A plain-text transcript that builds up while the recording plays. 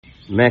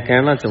मैं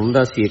कहना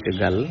चाहुंदा सी एक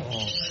गल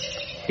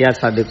कि आ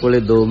साडे कोले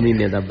 2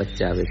 महीने दा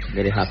बच्चा वे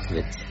मेरे हाथ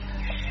विच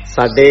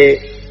साडे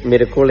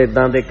मेरे कोल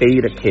इदां दे कई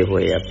रखे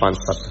हुए आ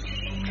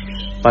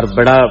 5-7 पर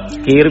बड़ा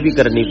केयर भी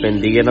करनी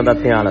पैंदी है, इन्हां दा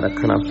ध्यान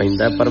रखना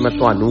पैंदा। पर मैं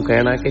तुहानूं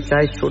कहना कि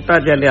चाहे छोटा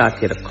जिहा लिया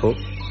के रखो,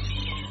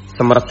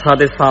 समर्था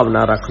दे हिसाब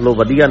नाल रख लो,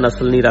 वधिया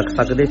नस्ल नहीं रख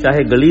सकदे,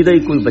 चाहे गली दा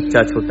ही कोई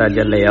बच्चा छोटा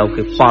जिहा ले आओ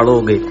के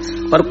पालोगे,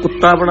 पर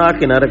कुत्ता बना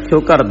के ना रखियो,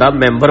 घर दा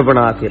मैंबर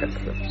बना के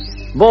रखियो।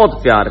 बहुत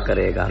प्यार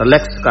करेगा,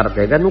 रिलैक्स कर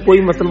देगा। इहनूं कोई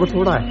मतलब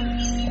थोड़ा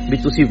है भी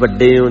तुसीं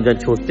वड्डे हो जां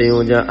छोटे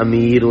हो जां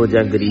अमीर हो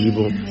जां गरीब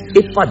हो,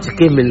 ये भज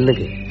के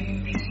मिलणगे,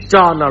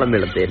 चाह नाल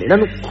मिलदे ने, इन्हां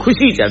नूं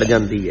खुशी चढ़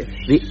जांदी है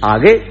भी आ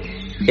गए,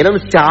 इन्हां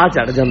नूं चाह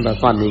चढ़ जांदा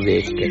सानूं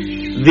वेख के,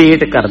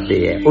 वेट करदे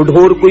है।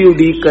 होर कोई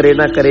उडीक करे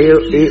ना करे,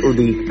 ये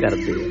उडीक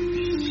करदे है।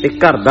 ते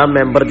घर दा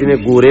मैंबर जिवें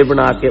गोरे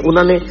बना के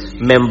उन्हां ने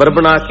मैंबर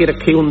बना के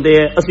रखे हुंदे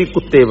आ, असीं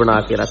कुत्ते बना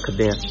के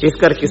रखदे आ, इस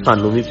करके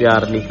सानूं भी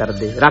प्यार नहीं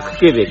करदे। रख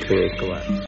के वेखो एक बार।